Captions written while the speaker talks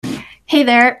Hey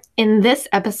there. In this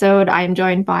episode, I'm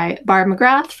joined by Barb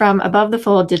McGrath from Above the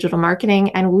Fold Digital Marketing,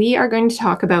 and we are going to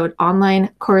talk about online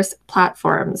course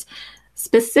platforms.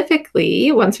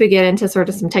 Specifically, once we get into sort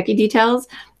of some techie details,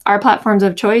 our platforms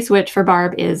of choice, which for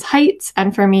Barb is Heights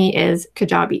and for me is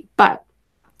Kajabi. But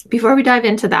before we dive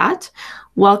into that,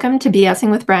 welcome to BSing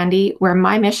with Brandy, where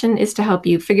my mission is to help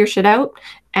you figure shit out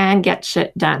and get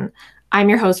shit done. I'm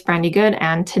your host, Brandy Good,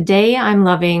 and today I'm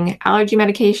loving allergy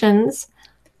medications,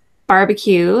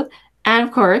 barbecue, and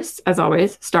of course, as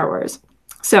always, Star Wars.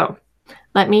 So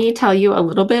let me tell you a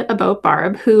little bit about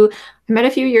Barb, who I met a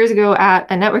few years ago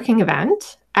at a networking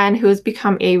event and who has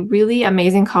become a really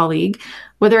amazing colleague,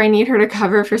 whether I need her to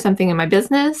cover for something in my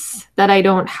business that I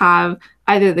don't have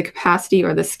either the capacity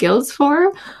or the skills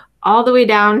for, all the way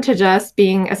down to just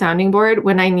being a sounding board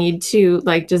when I need to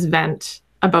just vent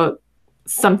about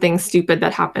something stupid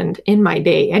that happened in my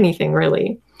day, anything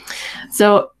really.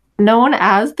 So known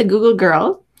as the Google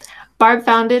Girl, Barb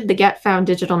founded the Get Found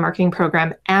digital marketing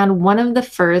program and one of the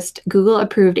first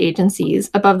Google-approved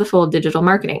agencies, Above the Fold Digital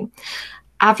Marketing.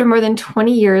 After more than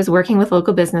 20 years working with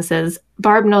local businesses,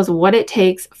 Barb knows what it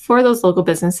takes for those local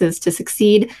businesses to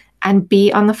succeed and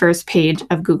be on the first page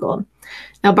of Google.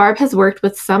 Now, Barb has worked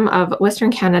with some of Western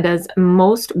Canada's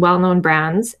most well-known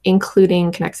brands,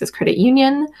 including Connexus Credit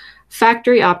Union,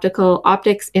 Factory Optical,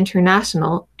 Optics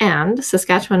International, and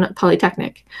Saskatchewan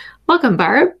Polytechnic. Welcome,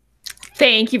 Barb.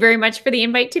 Thank you very much for the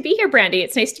invite to be here, Brandy.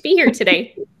 It's nice to be here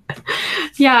today.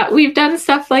 Yeah, we've done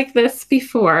stuff like this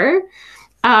before.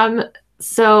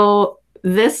 So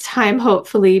this time,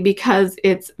 hopefully, because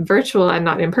it's virtual and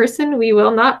not in person, we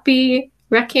will not be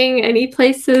wrecking any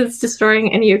places,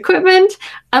 destroying any equipment,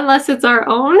 unless it's our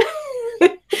own.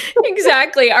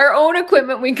 Exactly. Our own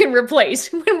equipment we can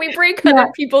replace. When we break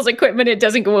other people's equipment, it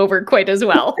doesn't go over quite as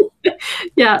well.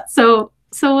 Yeah, so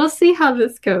we'll see how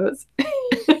this goes.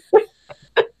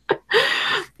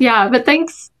 Yeah, but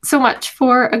thanks so much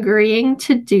for agreeing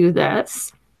to do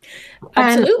this.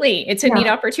 Absolutely. It's a neat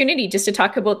opportunity just to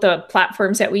talk about the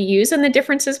platforms that we use and the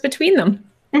differences between them.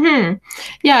 Mm-hmm.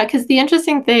 Yeah, because the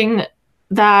interesting thing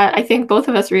that I think both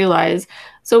of us realize,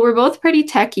 so we're both pretty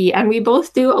techie and we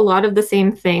both do a lot of the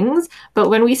same things, but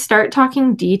when we start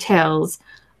talking details,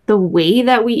 the way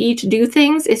that we each do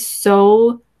things is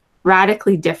so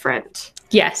radically different.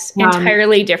 Yes,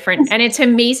 entirely different. And it's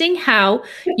amazing how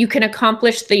you can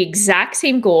accomplish the exact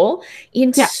same goal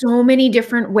in so many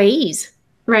different ways.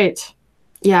 Right.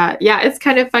 Yeah. Yeah. It's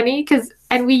kind of funny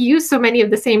and we use so many of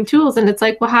the same tools and it's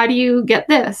like, well, how do you get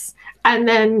this? And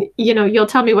then, you'll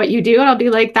tell me what you do and I'll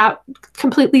be like, that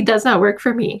completely does not work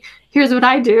for me. Here's what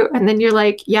I do. And then you're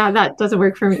like, yeah, that doesn't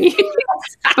work for me.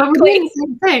 But we're doing the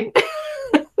same thing.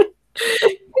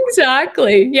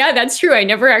 Exactly. Yeah, that's true. I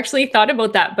never actually thought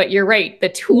about that, but you're right. The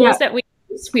tools that we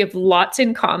use, we have lots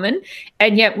in common,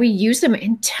 and yet we use them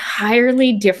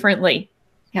entirely differently.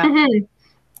 Yeah. Mm-hmm.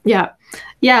 Yeah.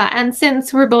 Yeah. And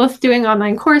since we're both doing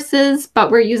online courses,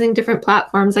 but we're using different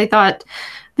platforms, I thought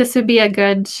this would be a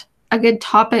good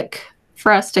topic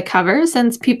for us to cover,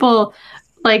 since people,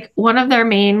 one of their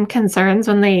main concerns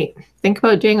when they think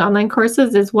about doing online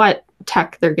courses is what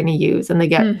tech they're going to use, and they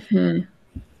get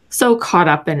so caught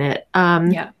up in it.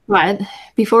 But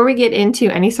before we get into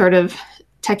any sort of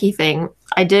techie thing,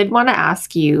 I did want to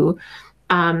ask you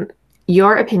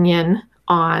your opinion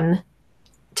on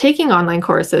taking online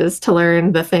courses to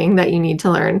learn the thing that you need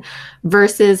to learn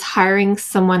versus hiring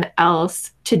someone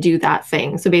else to do that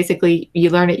thing. So basically you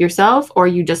learn it yourself or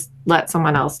you just let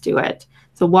someone else do it.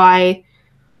 So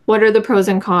what are the pros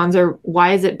and cons, or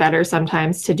why is it better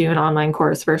sometimes to do an online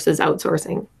course versus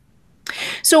outsourcing?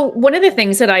 So one of the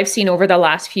things that I've seen over the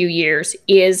last few years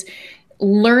is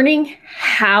learning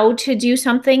how to do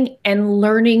something and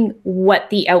learning what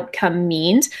the outcome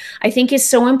means, I think is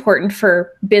so important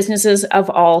for businesses of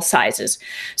all sizes.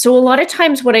 So a lot of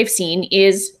times what I've seen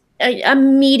is a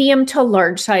medium to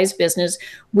large size business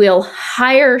will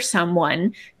hire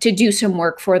someone to do some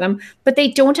work for them, but they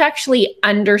don't actually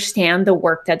understand the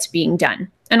work that's being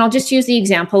done. And I'll just use the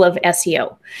example of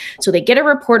SEO. So they get a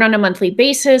report on a monthly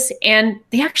basis and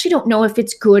they actually don't know if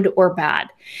it's good or bad.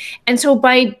 And so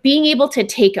by being able to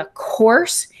take a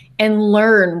course and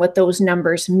learn what those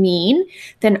numbers mean,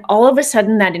 then all of a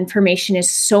sudden that information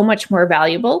is so much more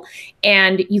valuable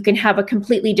and you can have a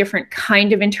completely different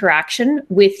kind of interaction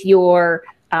with your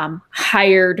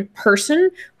hired person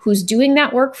who's doing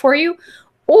that work for you.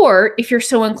 Or if you're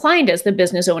so inclined as the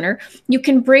business owner, you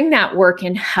can bring that work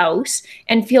in-house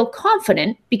and feel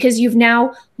confident because you've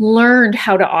now learned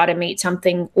how to automate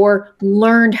something or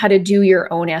learned how to do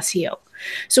your own SEO.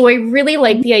 So I really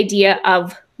like the idea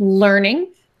of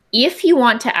learning. If you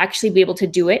want to actually be able to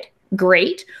do it,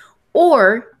 great.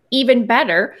 Or even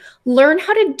better, learn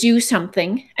how to do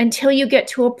something until you get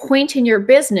to a point in your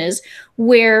business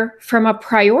where, from a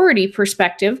priority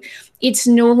perspective, it's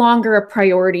no longer a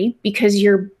priority because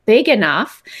you're big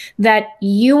enough that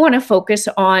you want to focus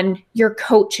on your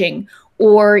coaching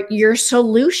or your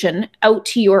solution out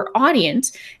to your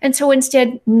audience. And so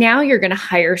instead, now you're going to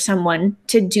hire someone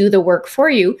to do the work for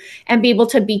you and be able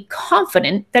to be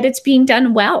confident that it's being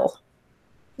done well.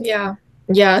 Yeah.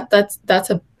 Yeah, that's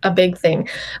a big thing.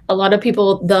 A lot of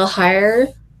people, they'll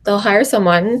hire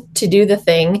someone to do the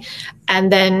thing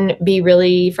and then be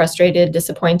really frustrated,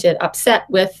 disappointed, upset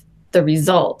with the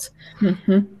result.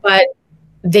 But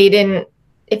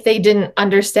if they didn't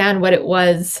understand what it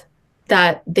was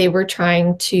that they were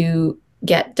trying to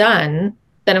get done,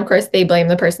 then of course they blame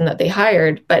the person that they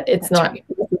hired, but it's That's not right.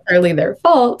 necessarily their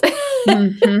fault.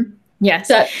 Yes.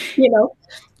 That,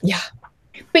 yeah.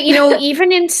 But,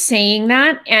 even in saying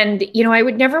that, and, I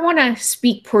would never want to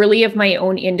speak poorly of my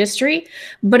own industry,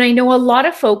 but I know a lot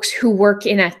of folks who work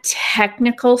in a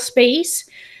technical space,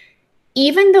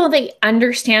 even though they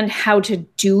understand how to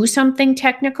do something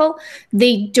technical,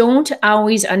 they don't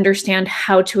always understand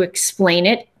how to explain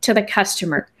it to the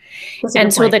customer.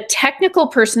 And so the technical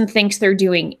person thinks they're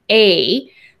doing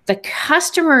A, the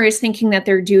customer is thinking that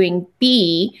they're doing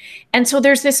B. And so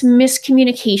there's this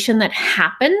miscommunication that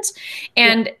happens,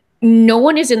 and no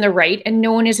one is in the right and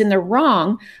no one is in the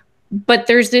wrong. But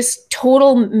there's this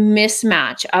total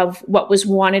mismatch of what was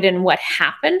wanted and what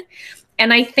happened.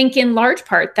 And I think in large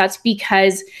part, that's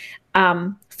because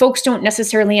folks don't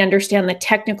necessarily understand the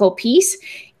technical piece.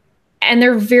 And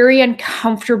they're very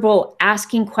uncomfortable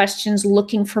asking questions,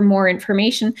 looking for more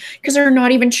information, because they're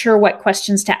not even sure what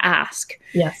questions to ask.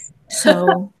 Yes.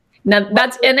 So now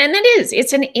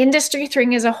it's an industry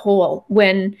thing as a whole.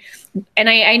 And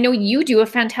I know you do a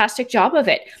fantastic job of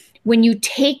it. When you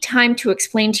take time to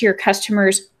explain to your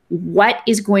customers what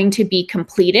is going to be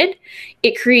completed,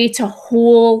 it creates a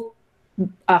whole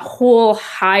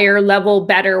higher level,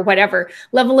 better, whatever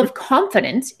level of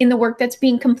confidence in the work that's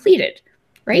being completed.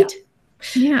 Right?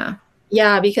 Yeah.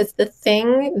 Yeah, because the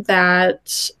thing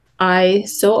that I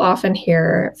so often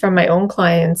hear from my own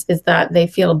clients is that they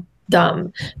feel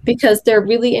dumb because they're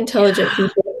really intelligent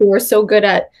people who are so good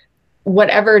at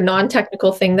whatever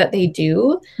non-technical thing that they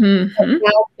do. But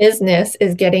now business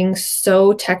is getting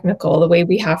so technical, the way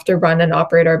we have to run and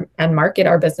operate and market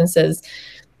our businesses,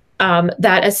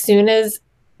 that as soon as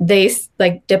they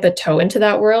dip a toe into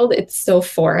that world, it's so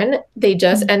foreign. They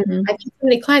just, and I think so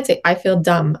many clients say, I feel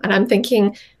dumb. And I'm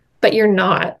thinking, but you're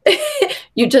not.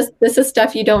 This is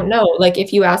stuff you don't know. Like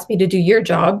if you asked me to do your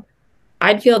job,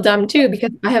 I'd feel dumb too, because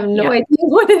I have no idea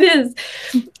what it is.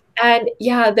 And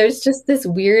there's just this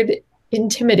weird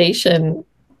intimidation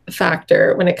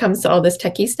factor when it comes to all this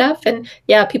techie stuff. And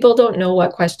people don't know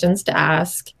what questions to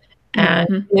ask.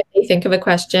 And if they think of a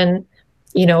question,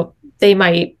 they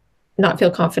might not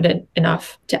feel confident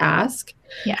enough to ask.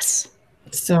 Yes.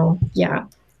 So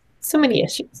so many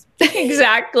issues.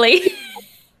 Exactly.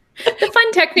 The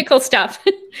fun technical stuff.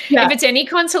 If it's any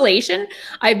consolation,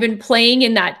 I've been playing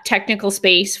in that technical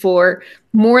space for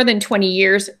more than 20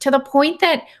 years, to the point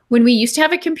that when we used to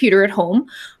have a computer at home,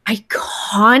 I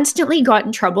constantly got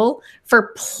in trouble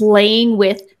for playing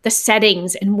with the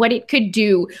settings and what it could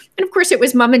do. And of course, it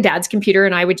was mom and dad's computer,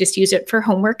 and I would just use it for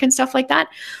homework and stuff like that.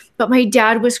 But my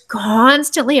dad was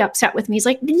constantly upset with me. He's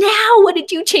like, now what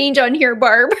did you change on here,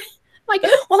 Barb? I'm like,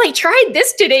 well, I tried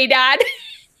this today, Dad.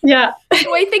 Yeah.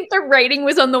 So I think the writing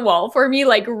was on the wall for me,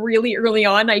 like really early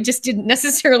on. I just didn't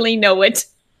necessarily know it.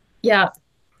 Yeah.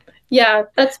 Yeah.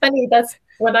 That's funny. That's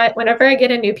whenever I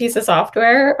get a new piece of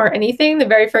software or anything, the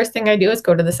very first thing I do is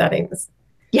go to the settings.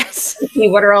 Yes. See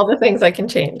what are all the things I can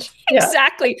change.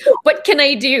 Exactly. What can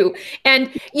I do?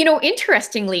 And,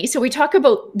 interestingly, so we talk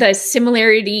about the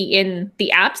similarity in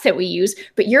the apps that we use,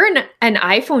 but you're an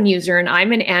iPhone user and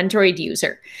I'm an Android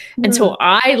user. And so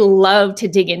I love to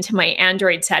dig into my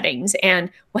Android settings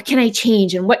and what can I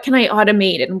change and what can I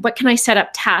automate and what can I set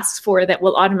up tasks for that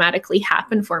will automatically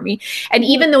happen for me. And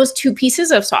even those two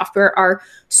pieces of software are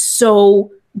so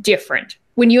different.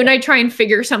 When you and I try and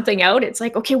figure something out, it's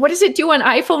like, okay, what does it do on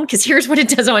iPhone? Because here's what it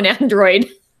does on Android.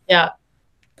 Yeah,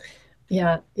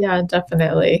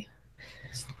 definitely.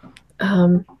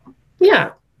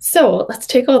 So let's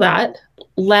take all that.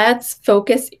 Let's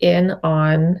focus in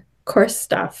on course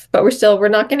stuff, but we're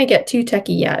not going to get too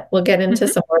techie yet. We'll get into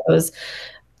some more of those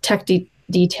tech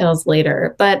details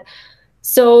later. But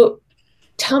so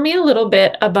tell me a little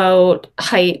bit about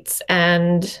Heights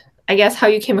and I guess how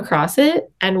you came across it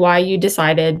and why you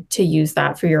decided to use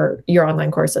that for your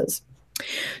online courses.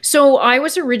 So I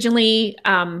was originally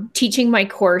teaching my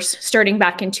course starting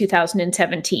back in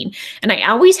 2017. And I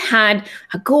always had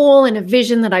a goal and a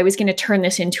vision that I was going to turn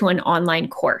this into an online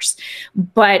course.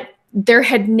 But there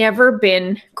had never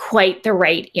been quite the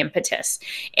right impetus.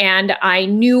 And I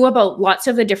knew about lots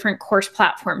of the different course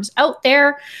platforms out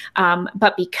there.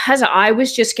 But because I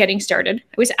was just getting started,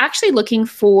 I was actually looking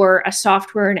for a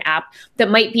software and app that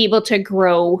might be able to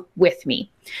grow with me.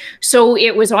 So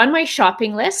it was on my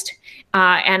shopping list.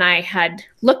 And I had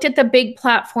looked at the big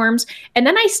platforms, and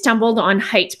then I stumbled on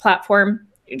Heights platform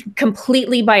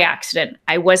completely by accident.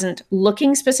 I wasn't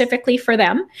looking specifically for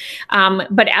them.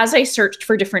 But as I searched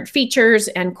for different features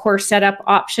and course setup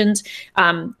options,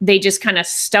 they just kind of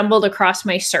stumbled across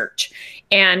my search.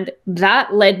 And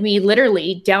that led me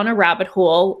literally down a rabbit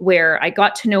hole where I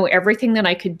got to know everything that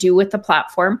I could do with the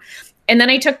platform. And then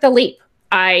I took the leap.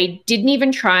 I didn't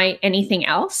even try anything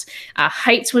else.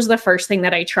 Heights was the first thing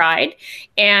that I tried,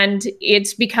 and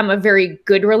it's become a very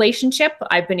good relationship.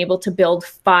 I've been able to build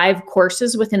 5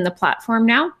 courses within the platform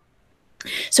now.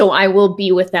 So I will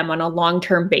be with them on a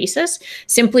long-term basis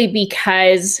simply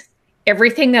because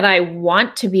everything that I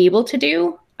want to be able to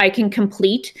do, I can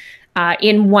complete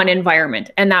in one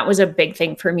environment. And that was a big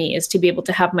thing for me, is to be able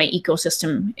to have my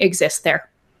ecosystem exist there.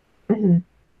 Mm-hmm.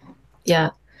 Yeah.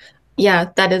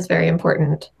 Yeah, that is very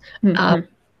important. Mm-hmm.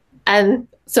 And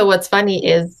so what's funny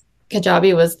is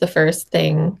Kajabi was the first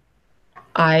thing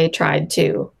I tried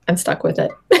too and stuck with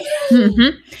it.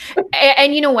 Mm-hmm.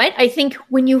 And you know what? I think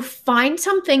when you find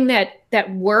something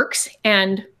that works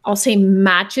and I'll say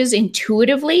matches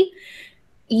intuitively,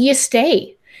 you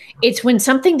stay. It's when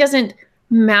something doesn't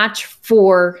match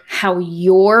for how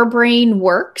your brain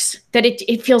works that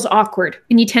it feels awkward,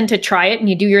 and you tend to try it and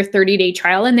you do your 30-day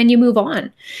trial and then you move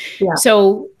on. Yeah.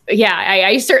 So yeah,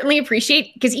 I certainly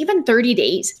appreciate, because even 30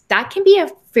 days, that can be a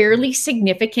fairly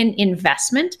significant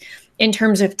investment in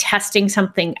terms of testing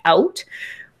something out,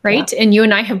 right? Yeah. And you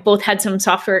and I have both had some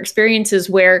software experiences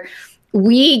where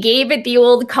we gave it the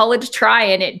old college try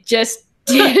and it just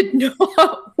did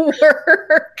not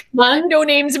work. No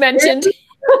names mentioned.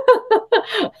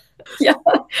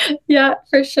 Yeah,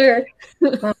 for sure.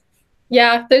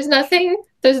 Yeah, there's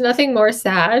nothing more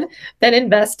sad than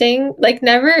investing, like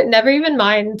never even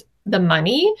mind the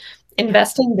money,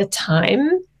 investing the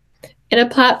time in a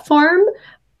platform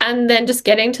and then just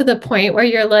getting to the point where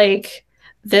you're like,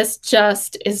 this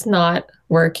just is not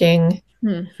working.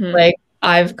 Mm-hmm. Like,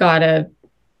 I've got to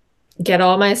get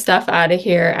all my stuff out of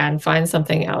here and find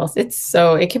something else.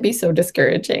 It can be so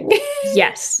discouraging.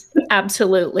 Yes,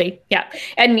 absolutely. Yeah.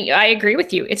 And I agree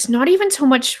with you. It's not even so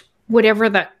much whatever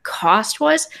the cost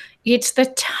was, it's the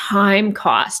time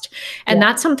cost. And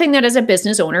that's something that as a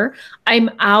business owner,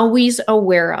 I'm always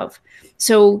aware of.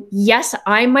 So yes,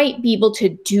 I might be able to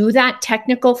do that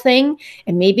technical thing,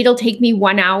 and maybe it'll take me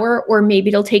 1 hour or maybe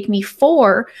it'll take me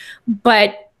 4,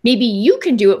 but maybe you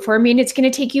can do it for me and it's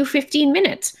going to take you 15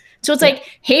 minutes. So it's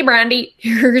like, hey, Brandy,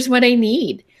 here's what I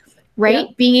need, right?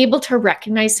 Yeah. Being able to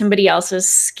recognize somebody else's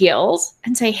skills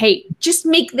and say, hey, just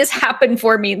make this happen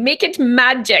for me. Make it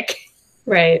magic.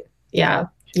 Right. Yeah.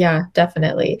 Yeah,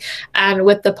 definitely. And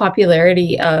with the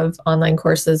popularity of online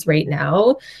courses right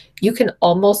now, you can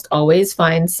almost always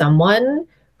find someone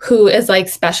who is like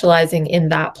specializing in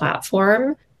that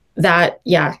platform that,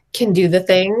 can do the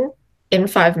thing in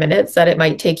 5 minutes that it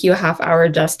might take you a half hour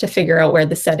just to figure out where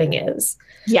the setting is.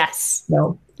 Yes.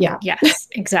 So, yeah. Yes,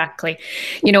 exactly.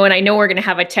 And I know we're going to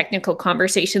have a technical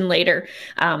conversation later.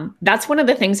 That's one of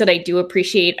the things that I do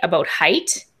appreciate about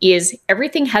Height is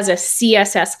everything has a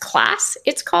CSS class,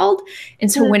 it's called.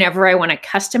 And so whenever I want to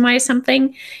customize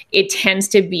something, it tends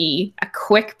to be a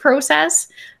quick process,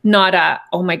 not a,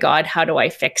 oh my God, how do I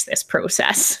fix this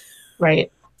process?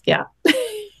 Right. Yeah.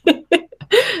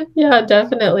 Yeah,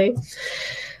 definitely.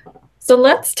 So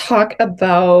let's talk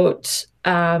about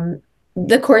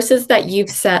the courses that you've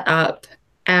set up,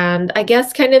 and I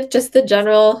guess kind of just the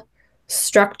general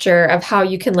structure of how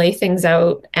you can lay things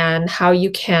out and how you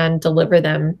can deliver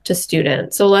them to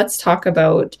students. So let's talk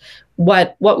about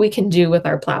what we can do with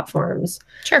our platforms.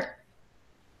 Sure.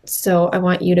 So I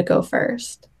want you to go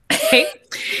first. Okay.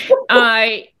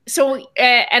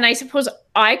 And I suppose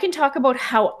I can talk about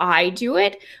how I do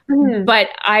it, but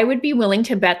I would be willing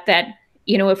to bet that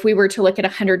if we were to look at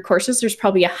 100 courses, there's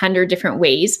probably 100 different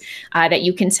ways that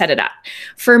you can set it up.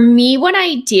 For me, what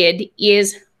I did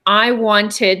is I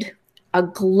wanted a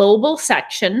global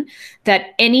section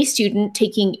that any student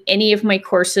taking any of my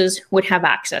courses would have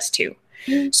access to.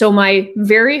 So my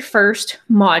very first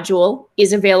module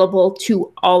is available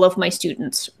to all of my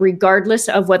students, regardless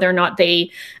of whether or not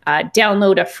they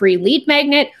download a free lead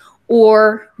magnet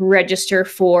or register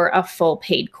for a full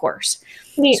paid course.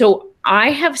 Neat. So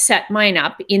I have set mine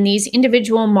up in these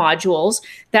individual modules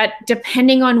that,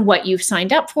 depending on what you've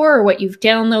signed up for or what you've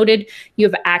downloaded, you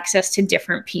have access to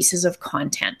different pieces of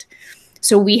content.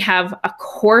 So we have a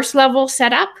course level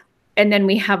set up, and then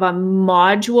we have a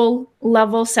module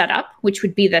level set up, which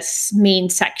would be the main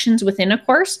sections within a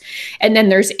course. And then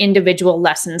there's individual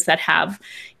lessons that have,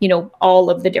 all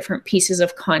of the different pieces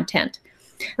of content.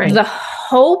 Right. The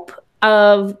hope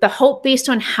based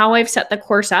on how I've set the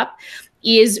course up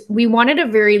is we wanted a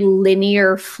very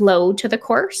linear flow to the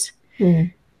course.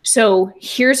 Mm. So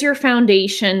here's your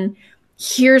foundation,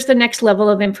 here's the next level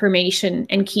of information,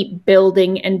 and keep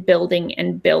building and building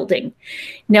and building.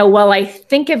 Now, while I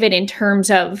think of it in terms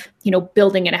of,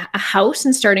 building a house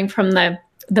and starting from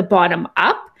the bottom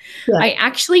up, yeah. I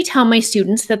actually tell my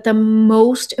students that the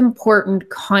most important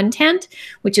content,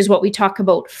 which is what we talk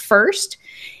about first,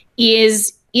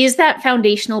 is that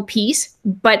foundational piece,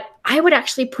 but I would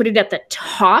actually put it at the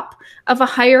top of a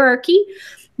hierarchy,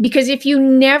 because if you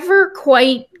never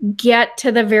quite get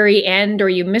to the very end or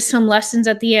you miss some lessons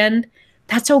at the end,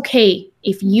 that's okay.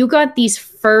 If you got these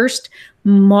first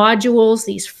modules,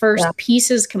 these first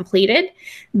pieces completed,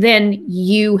 then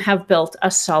you have built a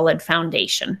solid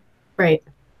foundation. Right.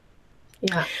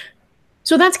 Yeah.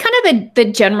 So that's kind of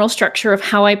the general structure of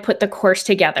how I put the course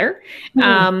together.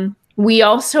 Mm-hmm. We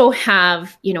also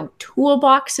have,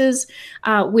 toolboxes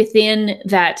within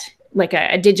that, like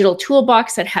a digital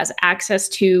toolbox that has access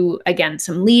to, again,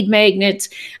 some lead magnets,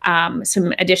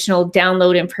 some additional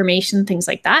download information, things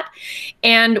like that.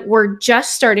 And we're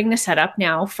just starting to set up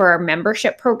now for our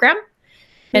membership program.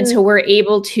 And so we're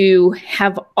able to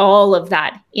have all of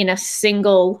that in a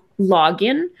single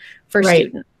login for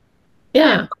students.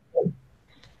 Yeah.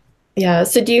 Yeah.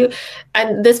 So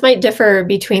and this might differ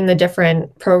between the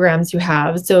different programs you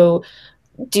have. So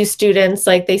do students,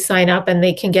 they sign up and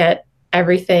they can get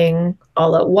everything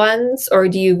all at once? Or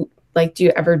do you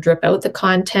ever drip out the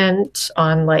content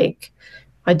on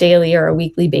a daily or a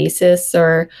weekly basis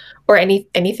or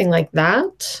anything like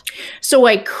that? So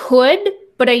I could,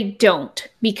 but I don't.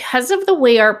 Because of the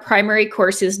way our primary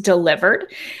course is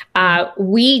delivered,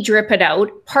 we drip it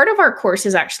out. Part of our course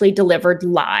is actually delivered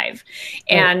live.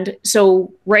 And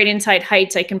so right inside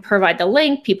Heights, I can provide the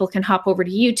link. People can hop over to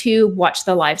YouTube, watch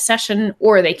the live session,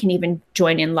 or they can even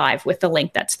join in live with the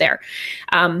link that's there.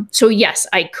 So yes,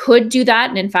 I could do that.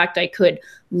 And in fact, I could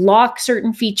lock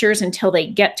certain features until they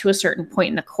get to a certain point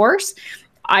in the course.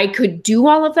 I could do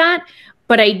all of that,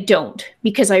 but I don't,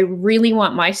 because I really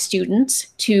want my students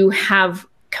to have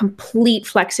complete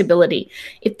flexibility.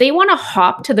 If they want to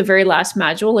hop to the very last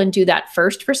module and do that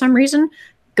first for some reason,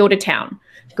 go to town.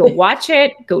 Go watch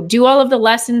it, go do all of the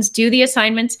lessons, do the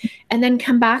assignments, and then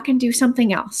come back and do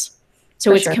something else.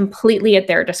 So it's completely at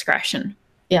their discretion.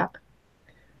 Yeah.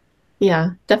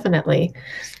 Yeah, definitely.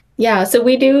 Yeah, so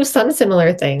we do some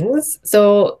similar things.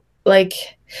 So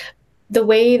the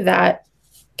way that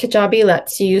Kajabi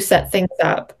lets you set things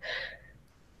up,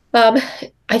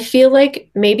 I feel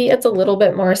like maybe it's a little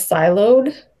bit more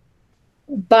siloed,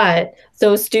 but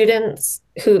so students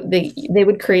who they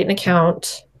would create an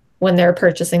account when they're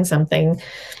purchasing something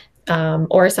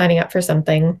or signing up for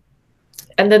something,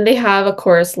 and then they have a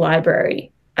course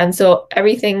library, and so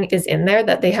everything is in there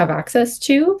that they have access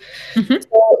to. Mm-hmm.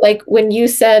 So when you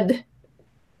said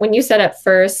at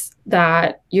first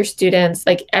that your students,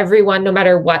 everyone, no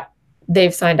matter what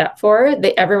they've signed up for,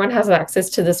 everyone has access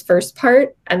to this first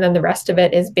part, and then the rest of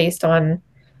it is based on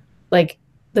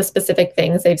the specific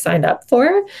things they've signed up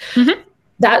for. Mm-hmm.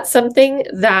 That's something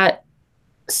that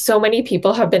so many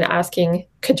people have been asking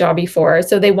Kajabi for.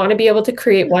 So they want to be able to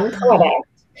create one product,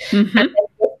 mm-hmm. and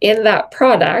in that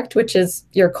product, which is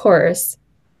your course,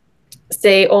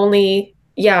 say only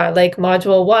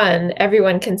module 1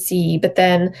 everyone can see, but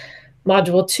then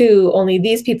module 2 only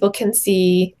these people can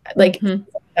see, mm-hmm.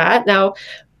 that. Now,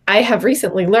 I have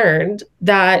recently learned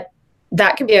that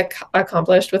can be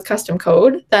accomplished with custom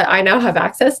code that I now have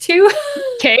access to.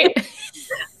 Okay.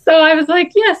 So I was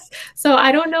like, yes. So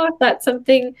I don't know if that's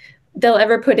something they'll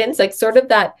ever put in. It's sort of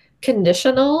that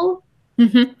conditional.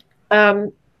 Mm-hmm.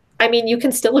 I mean, you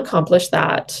can still accomplish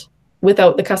that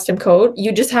without the custom code.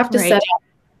 You just have to set up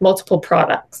multiple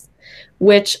products,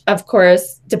 which, of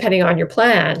course, depending on your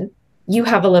plan, you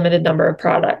have a limited number of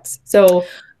products. So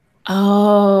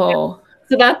so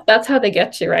that's how they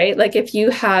get you, right? If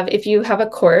you have a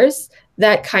course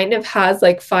that kind of has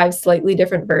 5 slightly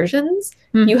different versions,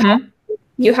 mm-hmm.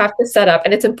 you have to set up,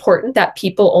 and it's important that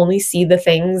people only see the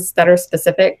things that are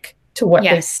specific to what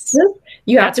they do.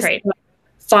 You have to set up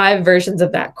 5 versions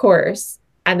of that course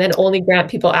and then only grant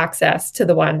people access to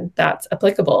the one that's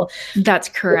applicable. That's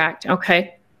correct.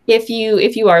 Okay. If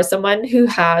you are someone who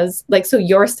has like, so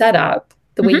your setup,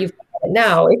 the way Mhm. you've got it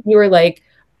now, if you were like,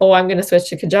 oh, I'm going to switch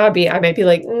to Kajabi, I might be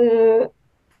like,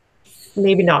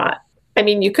 maybe not. I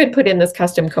mean, you could put in this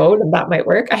custom code and that might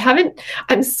work.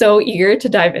 I'm so eager to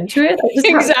dive into it. I just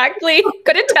Exactly.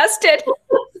 Gonna test it.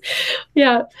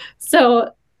 yeah.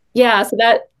 So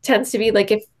that tends to be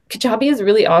like, if Kajabi is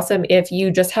really awesome if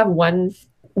you just have one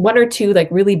or two like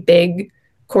really big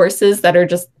courses that are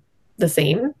just the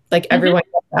same, like everyone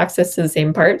has access to the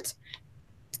same parts.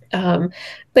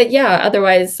 But yeah,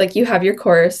 otherwise, like you have your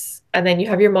course and then you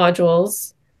have your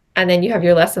modules and then you have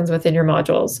your lessons within your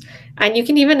modules. And you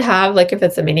can even have, like, if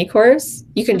it's a mini course,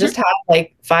 you can just have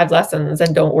like 5 lessons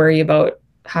and don't worry about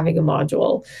having a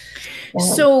module.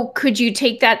 So could you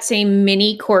take that same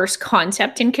mini course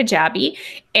concept in Kajabi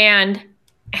and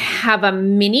have a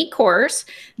mini course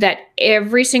that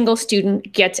every single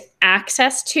student gets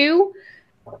access to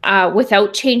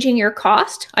without changing your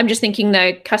cost? I'm just thinking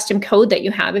the custom code that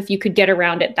you have, if you could get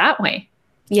around it that way.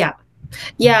 Yeah.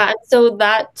 Yeah, and so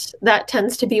that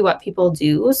tends to be what people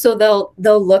do. So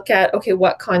they'll look at, okay,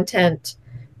 what content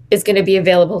is going to be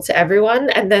available to everyone,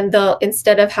 and then they'll,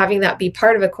 instead of having that be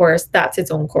part of a course, that's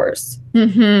its own course.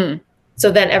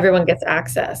 So then everyone gets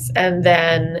access. And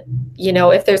then,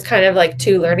 if there's kind of like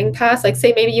 2 learning paths, like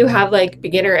say maybe you have like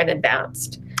beginner and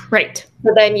advanced. Right.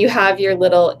 So then you have your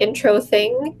little intro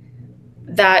thing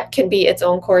that can be its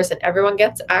own course and everyone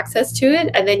gets access to it.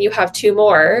 And then you have 2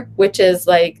 more, which is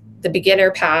like the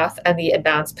beginner path and the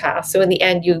advanced path. So in the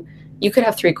end, you could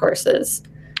have 3 courses.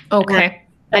 Okay.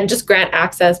 And just grant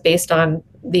access based on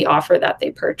the offer that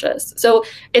they purchase. So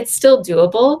it's still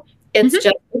doable. It's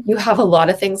just, you have a lot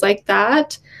of things like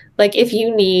that. Like if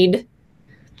you need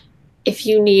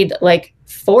like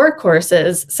 4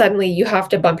 courses, suddenly you have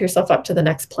to bump yourself up to the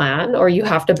next plan, or you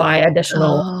have to buy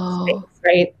additional things,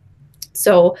 right?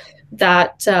 So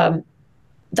that's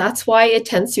why it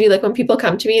tends to be like when people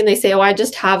come to me and they say, oh, I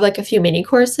just have like a few mini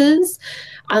courses,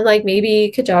 I'm like,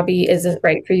 maybe Kajabi isn't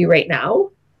right for you right now.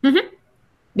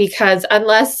 Because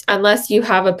unless you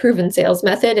have a proven sales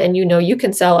method and you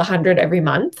can sell 100 every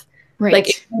month, right.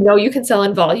 Like you can sell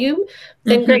in volume,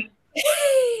 then great.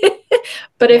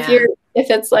 But if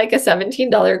it's like a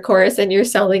 $17 course and you're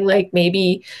selling like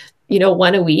maybe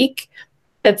 1 a week,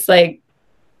 it's like,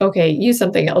 okay, use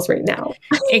something else right now.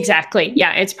 Exactly.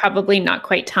 Yeah, it's probably not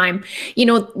quite time.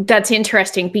 That's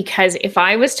interesting, because if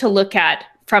I was to look at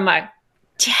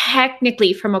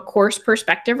technically from a course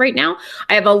perspective right now,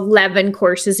 I have 11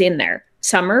 courses in there.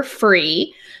 Some are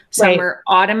free, some are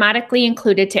automatically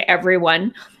included to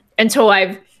everyone. And so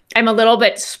I'm a little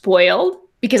bit spoiled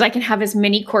because I can have as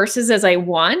many courses as I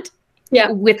want.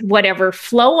 With whatever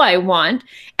flow I want.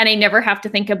 And I never have to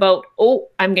think about, oh,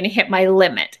 I'm going to hit my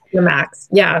limit. Your max.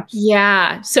 Yeah.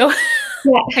 Yeah. So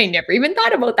I never even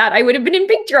thought about that. I would have been in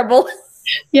big trouble.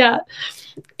 Yeah.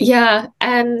 Yeah.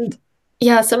 And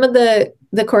some of the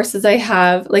courses I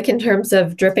have, like in terms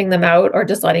of dripping them out or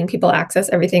just letting people access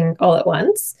everything all at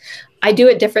once, I do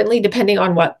it differently depending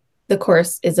on what the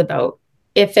course is about.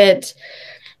 If it's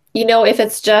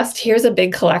just, here's a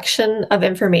big collection of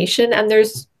information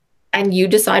and you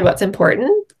decide what's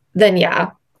important, then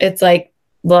it's like,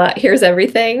 well, here's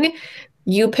everything.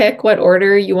 You pick what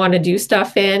order you want to do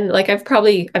stuff in. Like I've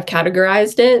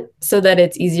categorized it so that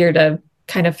it's easier to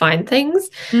kind of find things.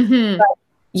 But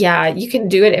you can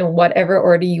do it in whatever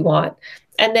order you want.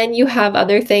 And then you have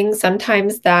other things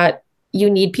sometimes that you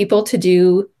need people to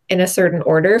do in a certain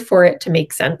order for it to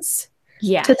make sense.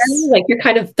 Yes. To them,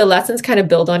 like the lessons kind of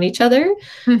build on each other.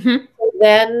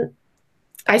 Then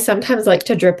I sometimes like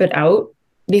to drip it out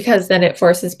because then it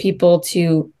forces people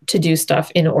to do stuff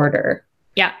in order.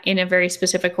 Yeah, in a very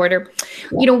specific order.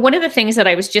 One of the things that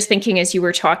I was just thinking as you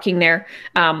were talking there,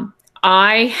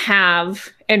 I have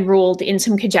enrolled in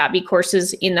some Kajabi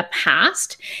courses in the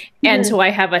past. And so I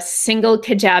have a single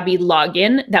Kajabi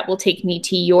login that will take me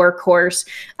to your course,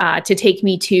 to take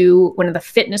me to one of the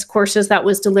fitness courses that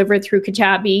was delivered through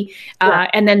Kajabi,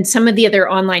 and then some of the other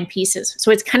online pieces.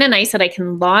 So it's kind of nice that I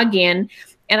can log in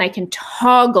and I can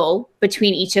toggle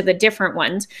between each of the different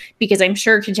ones, because I'm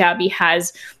sure Kajabi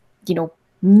has,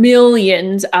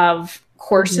 millions of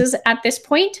courses at this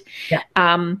point,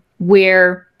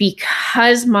 where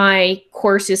because my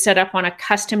course is set up on a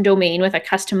custom domain with a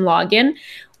custom login,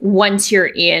 once you're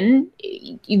in,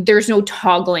 there's no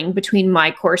toggling between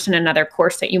my course and another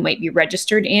course that you might be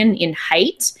registered in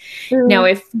Heights. Now,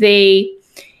 if the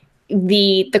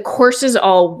courses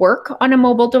all work on a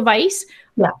mobile device,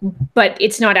 but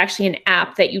it's not actually an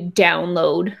app that you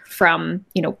download from,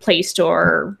 Play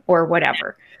Store or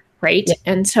whatever. right? Yeah.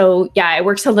 And so, yeah, it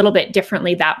works a little bit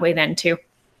differently that way then too.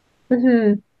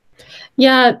 Hmm.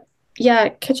 Yeah, yeah,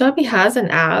 Kajabi has an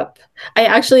app. I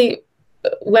actually,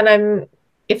 when I'm,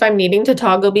 if I'm needing to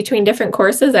toggle between different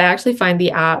courses, I actually find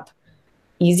the app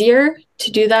easier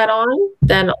to do that on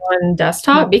than on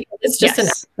desktop because it's just an app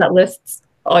Yes, that lists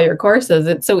all your courses.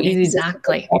 It's so easy to go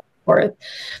exactly. back and forth.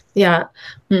 Yeah,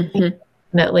 Hmm.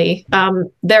 definitely.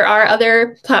 There are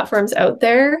other platforms out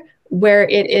there where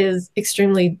it is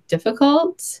extremely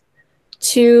difficult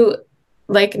to,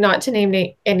 like, not to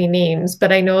name any names,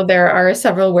 but I know there are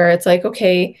several where it's like,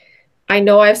 okay, I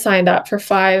know I've signed up for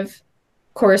 5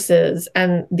 courses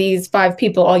and these 5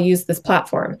 people all use this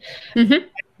platform. Hmm.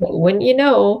 But wouldn't you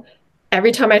know,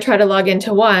 every time I try to log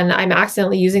into one, I'm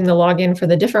accidentally using the login for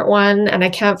the different one and I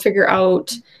can't figure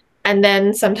out. And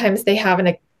then sometimes they have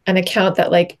an account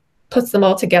that like puts them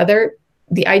all together,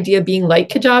 the idea being like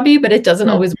Kajabi, but it doesn't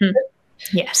always Hmm. work.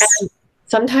 Yes. And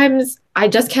sometimes I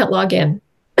just can't log in.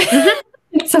 Hmm.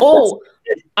 It's so Oh,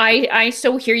 I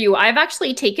so hear you. I've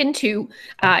actually taken to,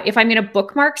 if I'm going to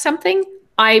bookmark something,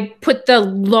 I put the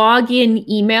login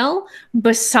email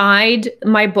beside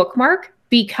my bookmark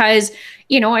because,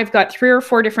 I've got 3 or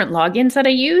 4 different logins that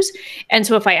I use. And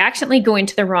so if I accidentally go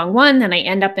into the wrong one, then I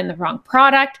end up in the wrong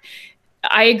product.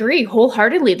 I agree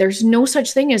wholeheartedly. There's no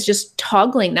such thing as just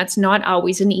toggling. That's not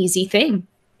always an easy thing.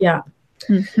 yeah.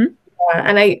 Hmm.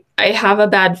 And I have a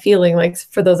bad feeling like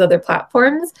for those other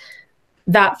platforms,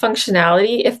 that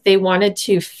functionality, if they wanted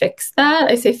to fix that,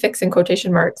 I say fix in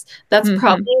quotation marks, that's Hmm.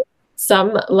 probably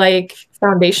some like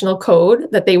foundational code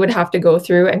that they would have to go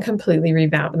through and completely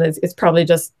revamp. And it's probably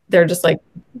just, they're just like,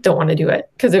 don't want to do it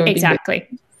because it would be. Exactly.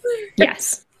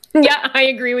 Yes. Yeah, I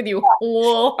agree with you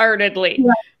wholeheartedly.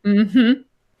 Yeah. Hmm.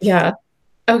 Yeah.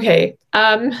 Okay.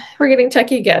 We're getting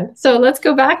techie again. So let's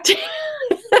go back to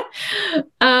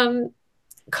um,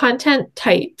 content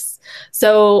types.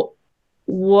 So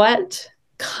what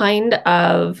kind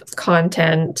of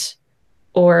content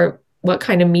or what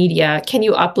kind of media can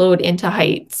you upload into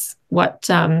Heights? What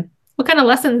kind of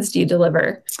lessons do you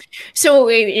deliver? So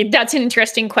that's an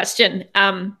interesting question.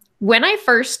 When I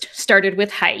first started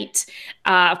with Height,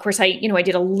 of course, I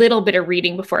did a little bit of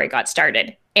reading before I got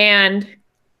started, and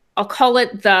I'll call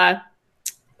it the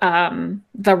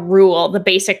rule, the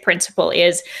basic principle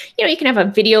is, you can have a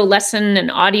video lesson,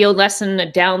 an audio lesson,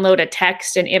 a download, a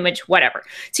text, an image, whatever.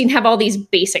 So you can have all these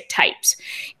basic types.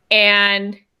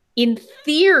 And in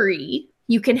theory,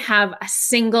 you can have a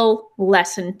single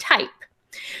lesson type.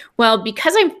 Well,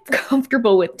 because I'm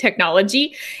comfortable with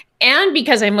technology and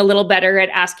because I'm a little better at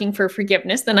asking for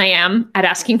forgiveness than I am at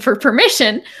asking for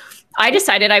permission, I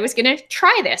decided I was going to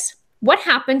try this. What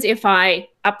happens if I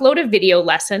upload a video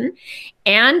lesson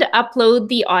and upload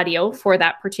the audio for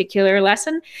that particular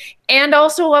lesson and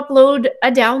also upload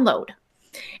a download?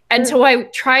 And Mm. so I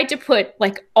tried to put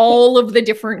like all of the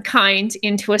different kinds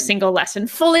into a single lesson,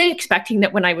 fully expecting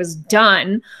that when I was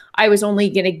done, I was only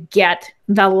going to get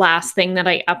the last thing that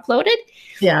I uploaded.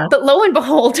 Yeah. But lo and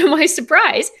behold, to my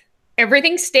surprise,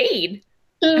 everything stayed.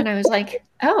 Mm. And I was like,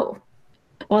 oh,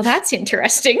 well, that's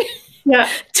interesting. Yeah.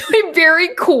 So I very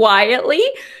quietly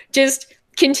just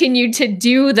continued to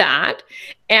do that.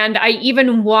 And I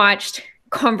even watched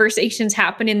conversations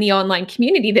happen in the online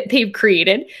community that they've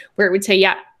created where it would say,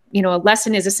 yeah, a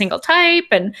lesson is a single type.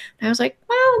 And I was like,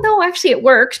 well, no, actually it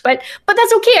works, but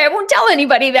that's okay. I won't tell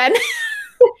anybody then.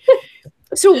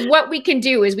 So what we can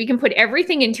do is we can put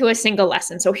everything into a single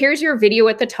lesson. So here's your video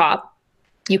at the top.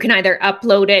 You can either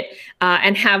upload it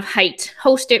and have Height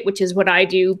host it, which is what I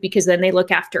do, because then they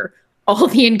look after all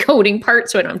the encoding part,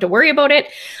 so I don't have to worry about it.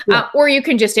 Yeah. Or you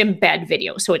can just embed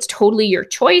video. So it's totally your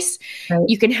choice. Right.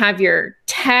 You can have your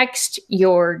text,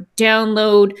 your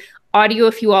download, audio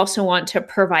if you also want to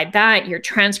provide that, your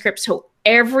transcript. So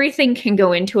everything can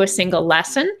go into a single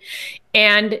lesson.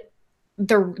 And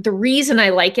the reason I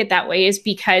like it that way is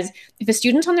because if a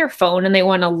student's on their phone and they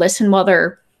want to listen while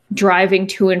they're driving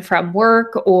to and from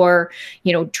work or,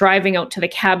 driving out to the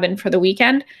cabin for the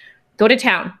weekend, go to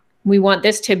town. We want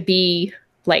this to be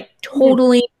like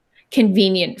totally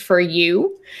convenient for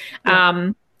you.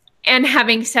 Yeah. And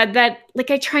having said that,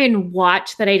 like I try and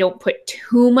watch that I don't put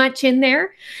too much in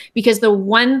there, because the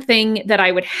one thing that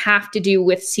I would have to do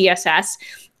with CSS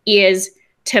is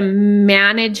to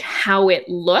manage how it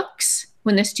looks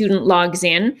when the student logs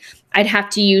in. I'd have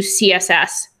to use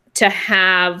CSS to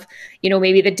have,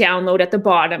 maybe the download at the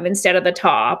bottom instead of the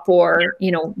top, or,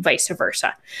 vice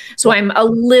versa. So I'm a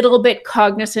little bit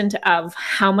cognizant of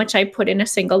how much I put in a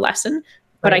single lesson,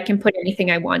 but Right. I can put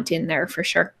anything I want in there for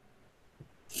sure.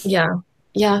 Yeah.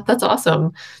 Yeah. That's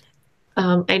awesome.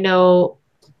 I know,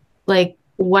 like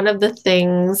one of the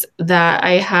things that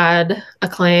I had a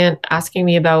client asking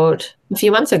me about a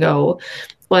few months ago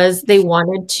was they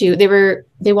wanted to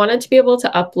be able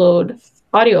to upload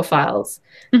audio files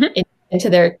into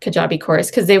their Kajabi course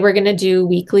because they were going to do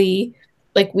weekly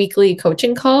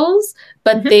coaching calls,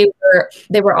 but they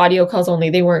were audio calls only.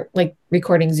 They weren't like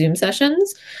recording Zoom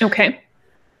sessions. Okay.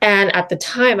 And at the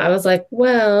time I was like,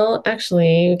 well,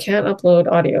 actually you can't upload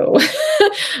audio.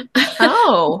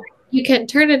 Oh. You can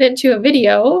turn it into a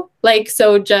video. Like,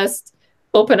 so just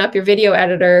open up your video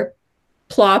editor,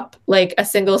 plop like a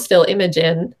single still image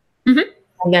in, and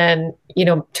then,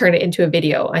 turn it into a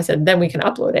video. I said, then we can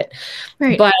upload it.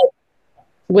 Right. But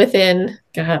within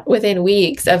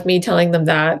weeks of me telling them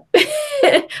that,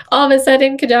 all of a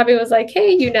sudden Kajabi was like,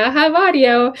 hey, you now have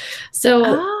audio.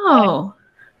 So,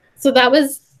 so that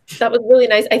was really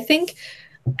nice. I think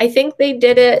they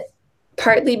did it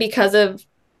partly because of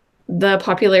the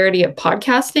popularity of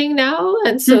podcasting now.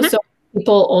 And so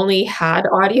people only had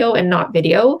audio and not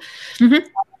video.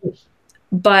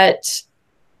 But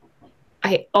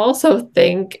I also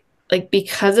think, like,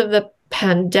 because of the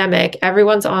pandemic,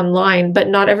 everyone's online, but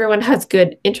not everyone has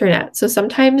good internet. So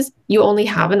sometimes you only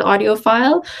have an audio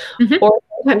file, or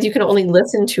sometimes you can only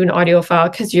listen to an audio file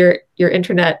because your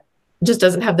internet just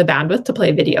doesn't have the bandwidth to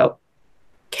play video.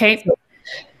 Okay.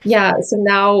 So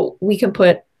now we can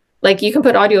put, like, you can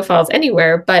put audio files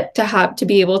anywhere, but to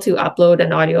be able to upload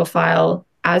an audio file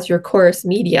as your course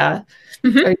media or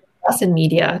your lesson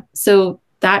media. So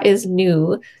that is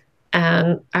new.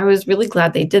 And I was really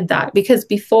glad they did that, because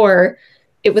before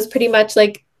it was pretty much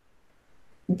like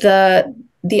the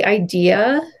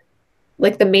idea,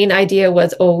 like the main idea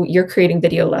was, oh, you're creating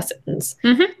video lessons.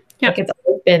 Like, it's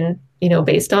always been,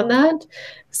 based on that.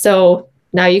 So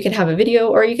now you can have a video,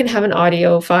 or you can have an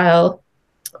audio file,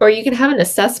 or you can have an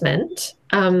assessment.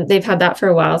 They've had that for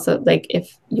a while. So, like,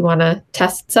 if you want to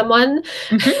test someone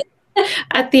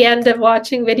at the end of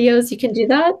watching videos, you can do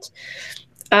that.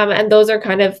 And those are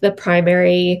kind of the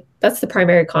primary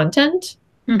content.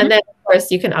 And then, of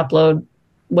course, you can upload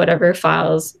whatever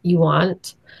files you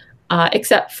want,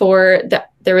 except for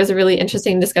that there was a really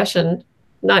interesting discussion,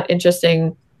 not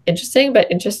interesting, but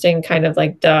interesting, kind of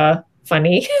like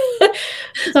funny.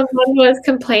 Someone was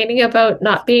complaining about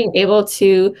not being able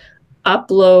to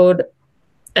upload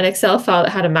an Excel file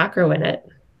that had a macro in it.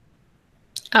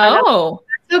 Oh.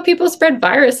 So people spread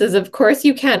viruses. Of course,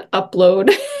 you can't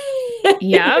upload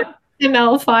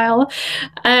HTML file.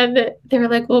 And they were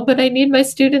like, well, but I need my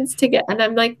students to get, and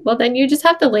I'm like, well, then you just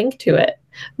have to link to it.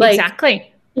 Like,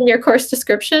 exactly. In your course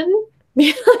description,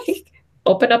 like,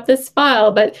 open up this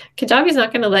file, but Kajabi's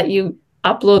not going to let you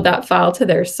upload that file to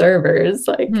their servers.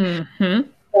 Like,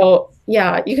 so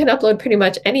yeah, you can upload pretty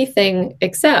much anything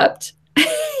except.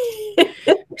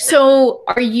 So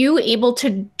are you able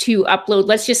to upload,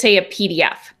 let's just say, a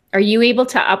PDF? Are you able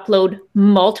to upload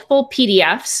multiple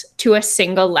PDFs to a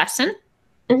single lesson?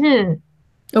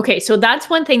 Okay, so that's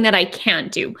one thing that I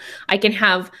can't do. I can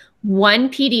have one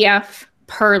PDF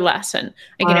per lesson.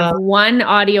 I can have one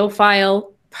audio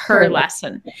file per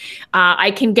lesson.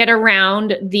 I can get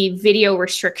around the video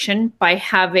restriction by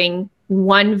having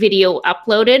one video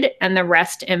uploaded and the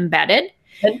rest embedded.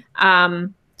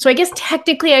 So I guess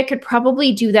technically I could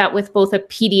probably do that with both a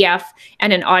PDF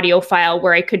and an audio file,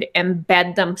 where I could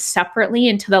embed them separately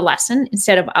into the lesson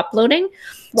instead of uploading.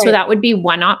 Right. So that would be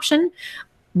one option.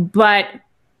 But,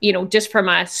 just from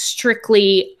a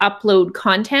strictly upload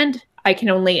content, I can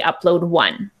only upload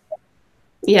one.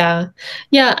 Yeah.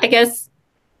 Yeah, I guess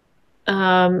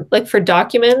like for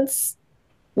documents,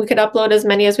 we could upload as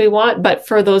many as we want, but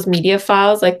for those media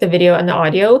files, like the video and the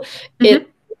audio, it would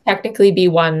technically be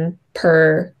one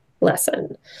per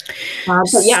lesson. But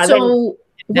yeah, so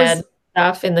add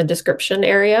stuff in the description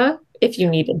area if you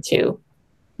needed to.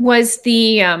 Was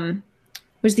the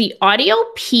audio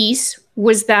piece,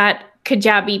 was that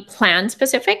Kajabi plan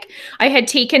specific? I had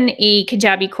taken a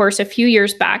Kajabi course a few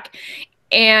years back,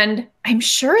 and I'm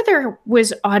sure there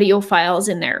was audio files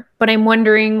in there, but I'm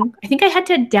wondering, I think I had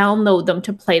to download them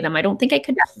to play them. I don't think I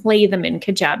could play them in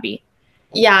Kajabi.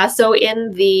 Yeah, so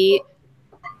in the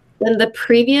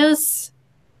previous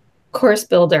course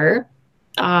builder,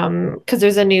 because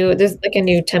there's like a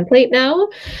new template now.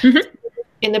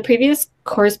 In the previous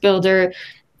course builder,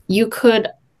 you could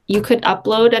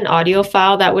upload an audio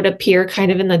file that would appear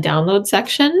kind of in the download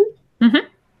section.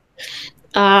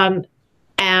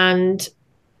 And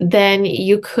then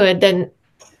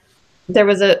there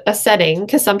was a setting,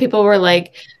 because some people were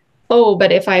like, oh,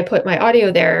 but if I put my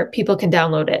audio there, people can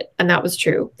download it. And that was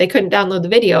true. They couldn't download the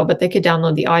video, but they could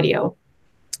download the audio.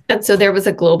 And so there was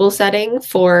a global setting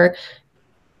for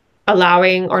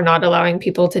allowing or not allowing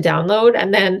people to download.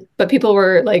 And then, but people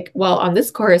were like, well, on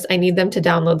this course, I need them to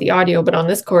download the audio, but on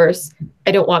this course,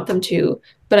 I don't want them to,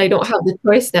 but I don't have the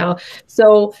choice now.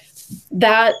 So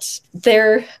that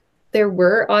there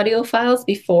were audio files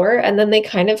before, and then they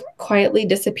kind of quietly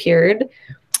disappeared.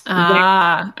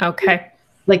 Okay.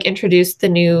 Like introduced the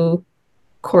new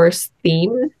course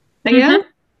theme, I guess.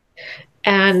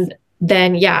 And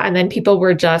then, and then people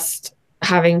were just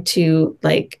having to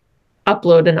like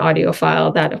upload an audio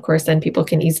file that, of course, then people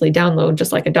can easily download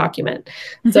just like a document.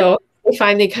 So I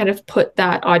finally kind of put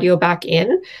that audio back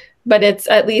in, but it's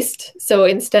at least, so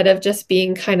instead of just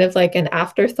being kind of like an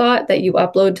afterthought that you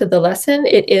upload to the lesson,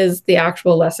 it is the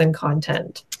actual lesson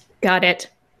content. Got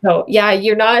it. So yeah,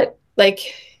 you're not like,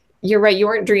 you're right, you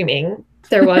weren't dreaming.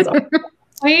 There was a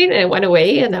point and it went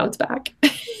away and now it's back.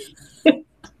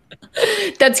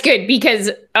 That's good, because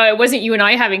it wasn't you and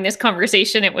I having this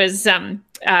conversation. It was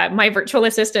my virtual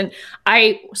assistant.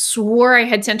 I swore I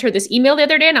had sent her this email the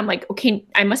other day, and I'm like, okay,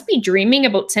 I must be dreaming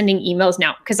about sending emails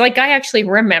now, because like I actually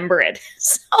remember it.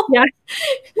 So yeah,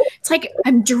 it's like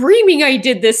I'm dreaming I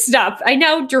did this stuff. I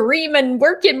now dream and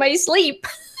work in my sleep.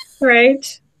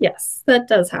 Right. Yes, that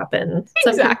does happen.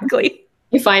 Exactly. Sometimes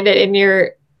you find it in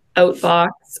your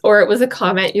outbox, or it was a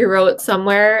comment you wrote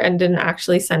somewhere and didn't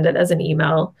actually send it as an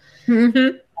email.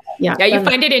 Yeah, you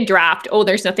find it in draft. Oh,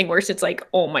 there's nothing worse. It's like,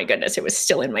 oh my goodness, it was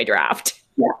still in my draft.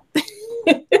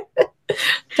 Yeah.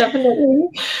 Definitely.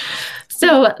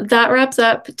 So that wraps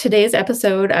up today's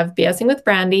episode of BSing with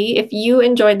Brandy. If you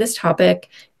enjoyed this topic,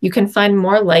 you can find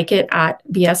more like it at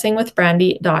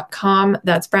bsingwithbrandy.com.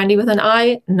 That's Brandy with an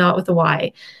I, not with a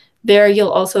Y. There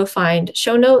you'll also find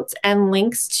show notes and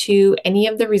links to any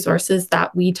of the resources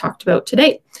that we talked about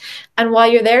today. And while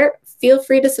you're there, feel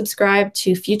free to subscribe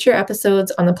to future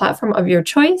episodes on the platform of your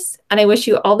choice. And I wish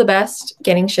you all the best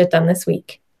getting shit done this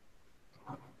week.